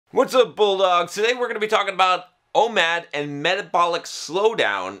What's up, Bulldogs? Today we're going to be talking about OMAD and metabolic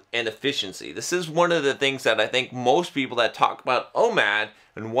slowdown and efficiency. This is one of the things that I think most people that talk about OMAD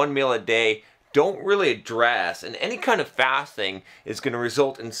and 1 meal a day don't really address. And any kind of fasting is going to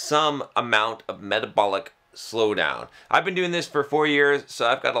result in some amount of metabolic slowdown. I've been doing this for 4 years, so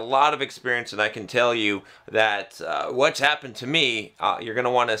I've got a lot of experience, and I can tell you that what's happened to me, you're going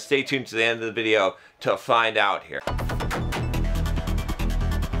to want to stay tuned to the end of the video to find out here.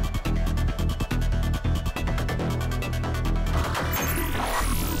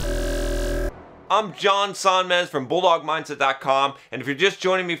 I'm John Sandman from BulldogMindset.com, and if you're just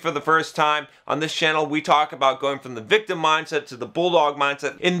joining me for the first time, on this channel we talk about going from the victim mindset to the Bulldog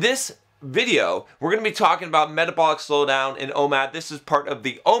mindset. In this video, we're going to be talking about metabolic slowdown and OMAD. This is part of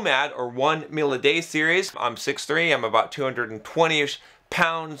the OMAD, or 1 meal a day series. I'm 6'3", I'm about 220-ish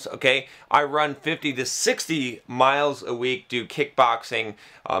pounds, okay? I run 50 to 60 miles a week, do kickboxing,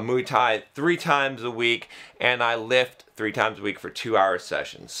 Muay Thai 3 times a week, and I lift 3 times a week for 2-hour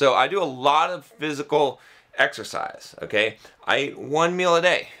sessions. So I do a lot of physical exercise, okay? I eat 1 meal a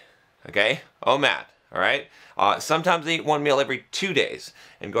day, okay? OMAD, all right? Sometimes I eat 1 meal every 2 days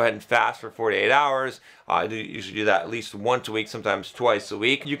and go ahead and fast for 48 hours. I usually do that at least once a week, sometimes twice a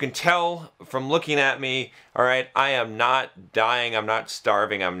week. You can tell from looking at me, all right, I am not dying, I'm not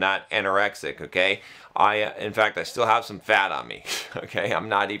starving, I'm not anorexic, okay? In fact, I still have some fat on me, okay? I'm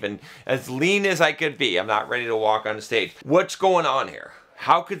not even as lean as I could be. I'm not ready to walk on the stage. What's going on here?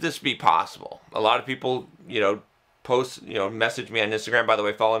 How could this be possible? A lot of people, post, message me on Instagram. By the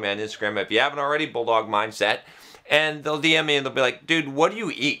way, follow me on Instagram if you haven't already, Bulldog Mindset. And they'll DM me and they'll be like, dude, what do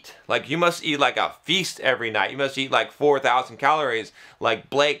you eat? Like, you must eat like a feast every night. You must eat like 4,000 calories like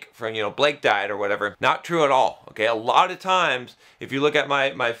Blake from, Blake diet or whatever. Not true at all, okay? A lot of times, if you look at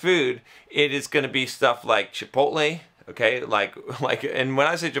my food, it is going to be stuff like Chipotle, okay, like, and when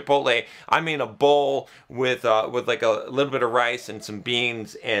I say Chipotle, I mean a bowl with like a little bit of rice and some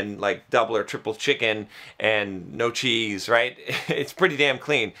beans and like double or triple chicken and no cheese, right? It's pretty damn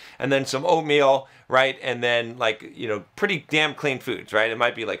clean. And then some oatmeal, right? And then like, pretty damn clean foods, right? It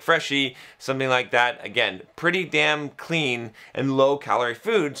might be like Freshie, something like that. Again, pretty damn clean and low calorie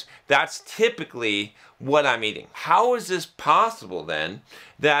foods. That's typically what I'm eating. How is this possible then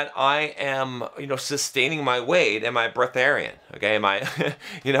that I am, sustaining my weight? Am I breatharian? Okay, am I,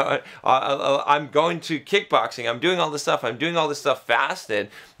 I'm going to kickboxing, I'm doing all this stuff, fasted,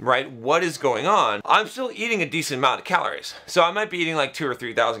 right? What is going on? I'm still eating a decent amount of calories. So I might be eating like 2,000 or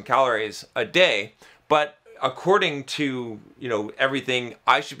 3,000 calories a day, but according to, everything,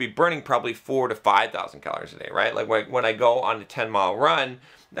 I should be burning probably 4,000 to 5,000 calories a day, right? Like when I go on a 10-mile run,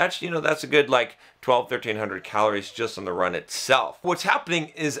 that's, that's a good like 1,200-1,300 calories just on the run itself. What's happening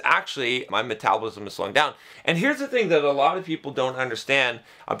is actually my metabolism is slowing down. And here's the thing that a lot of people don't understand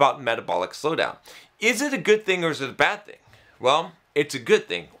about metabolic slowdown. Is it a good thing or is it a bad thing? Well, it's a good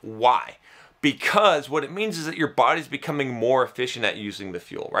thing. Why? Because what it means is that your body's becoming more efficient at using the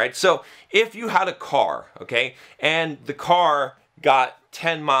fuel, right? So if you had a car, okay, and the car got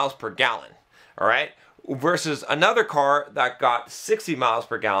 10 miles per gallon, all right, versus another car that got 60 miles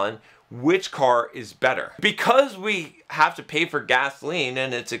per gallon, which car is better? Because we have to pay for gasoline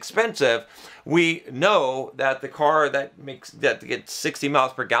and it's expensive, we know that the car that gets 60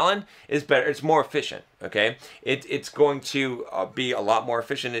 miles per gallon is better. It's more efficient, okay? It's going to be a lot more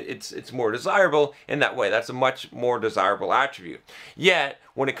efficient. It's more desirable in that way. That's a much more desirable attribute. Yet,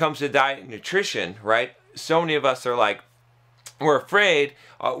 when it comes to diet and nutrition, right, so many of us are like, we're afraid,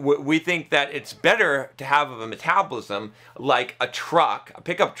 we think that it's better to have a metabolism like a truck, a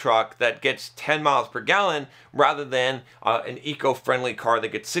pickup truck that gets 10 miles per gallon rather than an eco-friendly car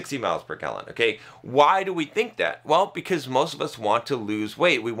that gets 60 miles per gallon, okay? Why do we think that? Well, because most of us want to lose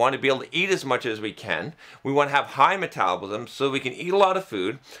weight. We want to be able to eat as much as we can. We want to have high metabolism so we can eat a lot of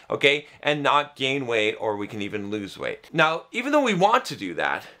food, okay, and not gain weight, or we can even lose weight. Now, even though we want to do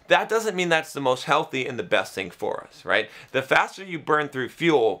that, that doesn't mean that's the most healthy and the best thing for us, right? The faster you burn through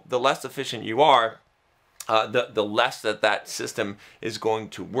fuel, the less efficient you are, the less that system is going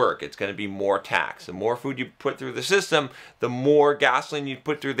to work. It's going to be more tax. The more food you put through the system, the more gasoline you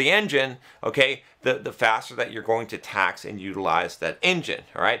put through the engine, okay, the faster that you're going to tax and utilize that engine,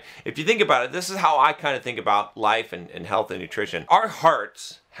 all right? If you think about it, this is how I kind of think about life and health and nutrition. Our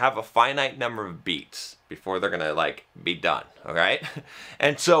hearts have a finite number of beats before they're gonna like be done, all right?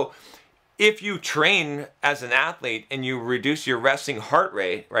 And so if you train as an athlete and you reduce your resting heart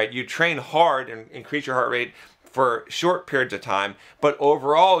rate, right? You train hard and increase your heart rate for short periods of time, but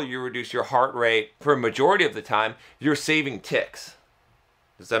overall you reduce your heart rate for a majority of the time, you're saving ticks.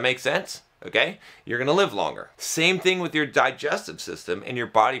 Does that make sense? okay? You're gonna live longer. Same thing with your digestive system and your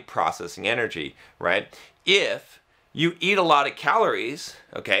body processing energy, right? If you eat a lot of calories,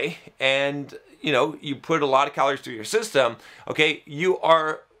 okay, and you put a lot of calories through your system, okay, you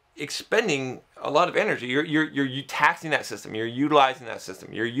are expending a lot of energy. You're taxing that system. You're utilizing that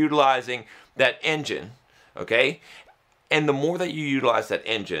system. You're utilizing that engine, okay? And the more that you utilize that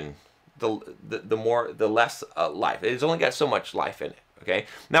engine, the less life. It's only got so much life in it, okay?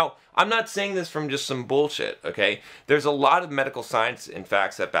 Now, I'm not saying this from just some bullshit, okay? There's a lot of medical science and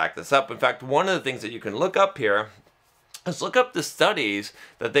facts that back this up. In fact, one of the things that you can look up here is look up the studies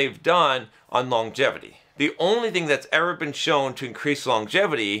that they've done on longevity. The only thing that's ever been shown to increase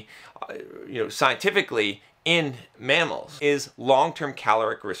longevity, scientifically in mammals is long-term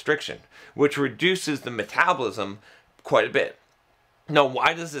caloric restriction, which reduces the metabolism quite a bit. Now,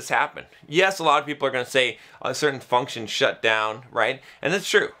 why does this happen? Yes, a lot of people are going to say a certain function shut down, right? And that's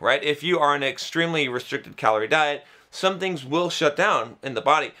true, right? If you are on an extremely restricted calorie diet, some things will shut down in the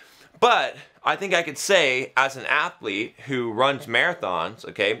body. But I think I could say, as an athlete who runs marathons,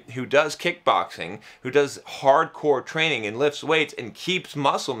 okay, who does kickboxing, who does hardcore training and lifts weights and keeps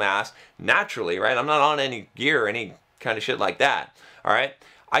muscle mass naturally, right? I'm not on any gear or any kind of shit like that, all right?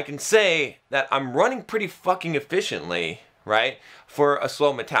 I can say that I'm running pretty fucking efficiently, right, for a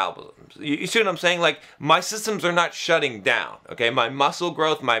slow metabolism. You see what I'm saying? Like, my systems are not shutting down, okay? My muscle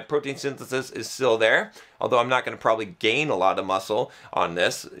growth, my protein synthesis is still there, although I'm not going to probably gain a lot of muscle on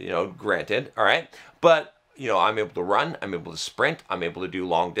this, granted, all right? But, I'm able to run, I'm able to sprint, I'm able to do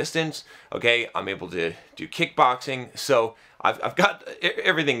long distance, okay? I'm able to do kickboxing, so I've got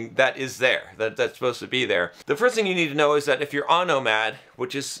everything that is there, that's supposed to be there. The first thing you need to know is that if you're on OMAD,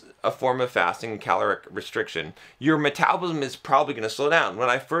 which is a form of fasting and caloric restriction, your metabolism is probably going to slow down. When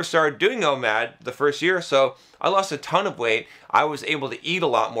I first started doing OMAD, the first year or so, I lost a ton of weight. I was able to eat a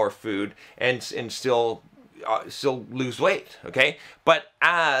lot more food and still lose weight, okay? But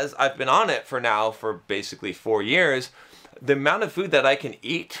as I've been on it for basically 4 years, the amount of food that I can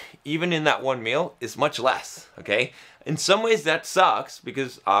eat, even in that one meal, is much less, okay? In some ways that sucks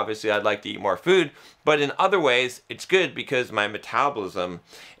because obviously I'd like to eat more food, but in other ways it's good because my metabolism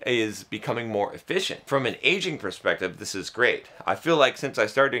is becoming more efficient. From an aging perspective, this is great. I feel like since I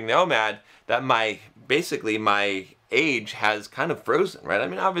started doing the OMAD, that basically my age has kind of frozen, right? I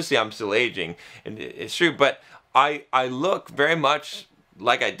mean, obviously I'm still aging, and it's true, but I look very much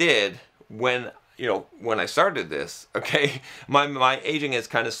like I did when I started this, okay? My aging has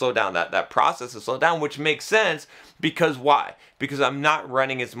kind of slowed down. That process has slowed down, which makes sense because why? Because I'm not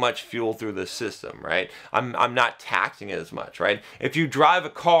running as much fuel through the system, right? I'm not taxing it as much, right? If you drive a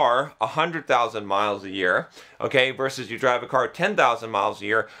car 100,000 miles a year, okay, versus you drive a car 10,000 miles a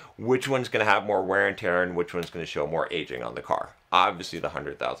year, which one's going to have more wear and tear and which one's going to show more aging on the car? Obviously the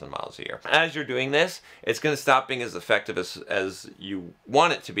 100,000 miles a year. As you're doing this, it's going to stop being as effective as you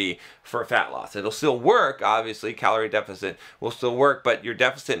want it to be for fat loss. It'll still work, obviously, calorie deficit will still work, but your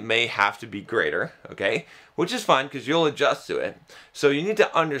deficit may have to be greater, okay? Which is fine because you'll adjust to it. So you need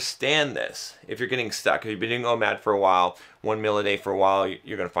to understand this if you're getting stuck. If you've been doing OMAD for a while, 1 meal a day for a while,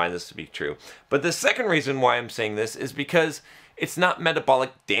 you're going to find this to be true. But the second reason why I'm saying this is because it's not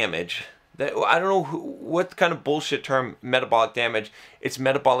metabolic damage. I don't know what kind of bullshit term metabolic damage. It's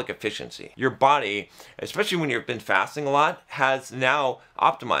metabolic efficiency. Your body, especially when you've been fasting a lot, has now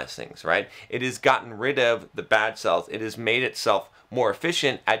optimized things, right? It has gotten rid of the bad cells. It has made itself more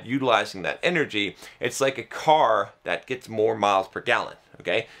efficient at utilizing that energy. It's like a car that gets more miles per gallon,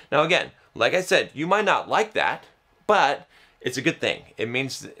 okay? Now again, like I said, you might not like that, but it's a good thing. It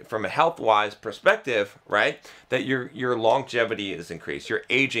means from a health-wise perspective, right, that your longevity is increased, your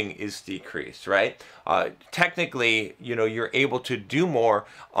aging is decreased, right? Technically, you're able to do more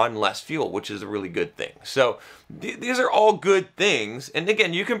on less fuel, which is a really good thing. So these are all good things. And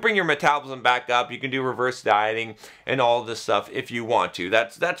again, you can bring your metabolism back up. You can do reverse dieting and all this stuff if you want to.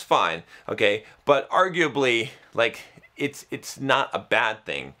 That's fine, okay? But arguably, like, it's not a bad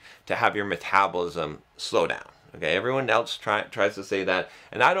thing to have your metabolism slow down. Okay, everyone else tries to say that,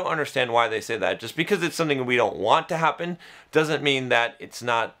 and I don't understand why they say that. Just because it's something we don't want to happen doesn't mean that it's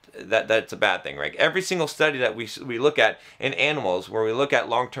not that's a bad thing, right? Every single study that we look at in animals, where we look at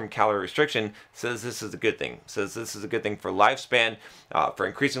long-term calorie restriction, says this is a good thing. Says this is a good thing for lifespan, for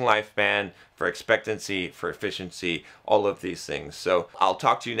increasing lifespan, for expectancy, for efficiency, all of these things. So I'll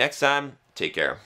talk to you next time. Take care.